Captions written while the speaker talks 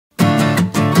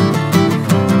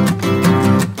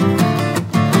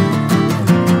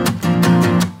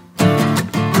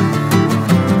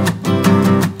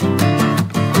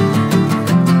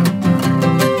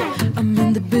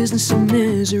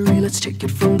take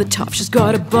it from the top. She's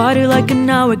got a body like an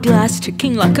hourglass,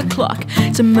 ticking like a clock.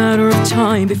 It's a matter of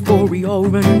time before we all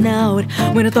run out.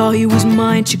 When I thought he was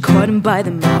mine, she caught him by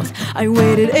the mouth. I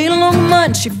waited 8 long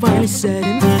months, she finally set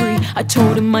him free. I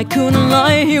told him I couldn't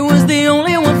lie, he was the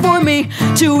only one for me.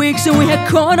 2 weeks and we had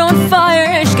caught on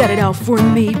fire. She got it out for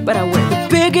me, but I wear the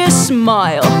biggest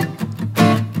smile.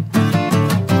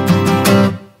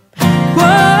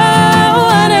 Whoa,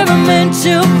 I never meant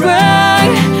to brag,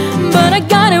 but I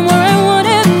got him where I want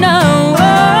him now.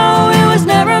 Oh, it was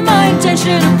never my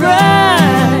intention to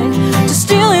brag, to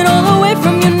steal it all away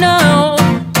from you now.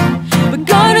 But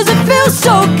God, does it feel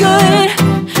so good,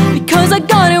 because I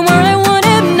got him where I want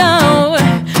him now.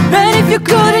 And if you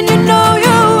couldn't, you know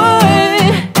you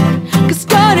would, cause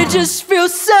God, it just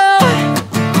feels so,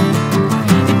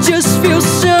 it just feels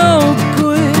so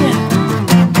good.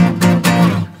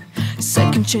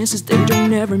 Second chances, they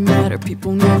don't ever matter.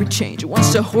 People never change.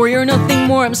 Once a whore, you're nothing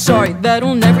more. I'm sorry,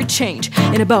 that'll never change.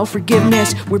 And about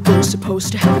forgiveness, we're both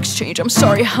supposed to have exchange. I'm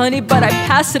sorry, honey, but I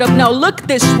pass it up. Now look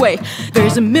this way.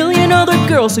 There's a million other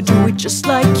girls who do it just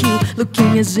like you,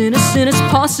 looking as innocent as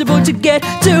possible to get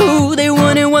to who they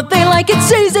want and what they like.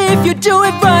 It's easy if you do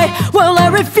it right. Well, I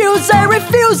refuse, I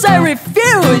refuse, I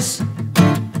refuse.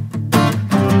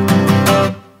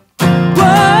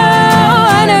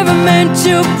 Meant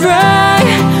to brag,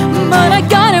 but I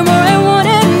got him where I want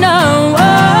him now.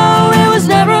 Oh, it was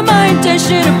never my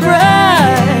intention to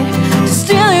brag, to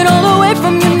steal it all away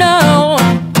from you now.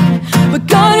 But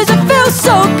God, does it feel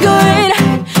so good,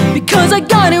 because I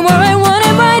got him where I want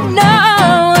him right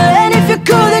now. And if you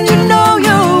could, then you know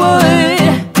you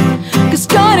would, cause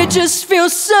God, it just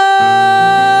feels so,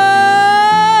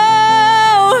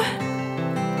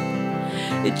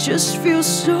 it just feels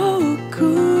so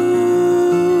good.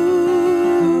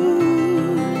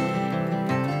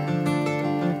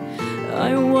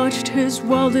 I watched his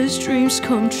wildest dreams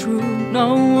come true,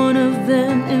 not one of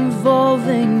them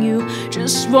involving you.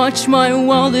 Just watch my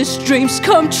wildest dreams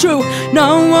come true,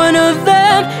 not one of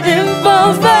them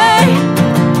involving.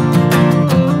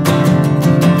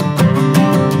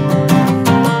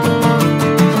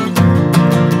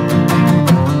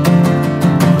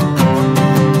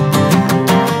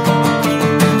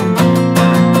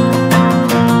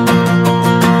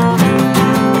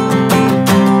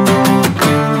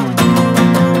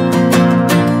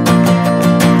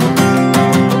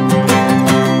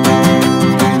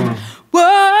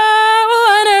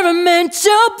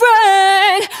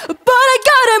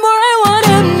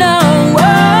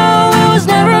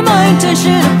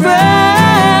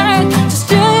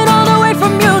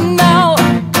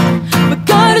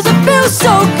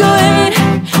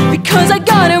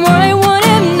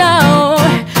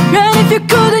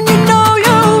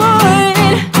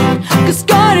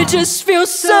 Just feel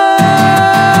so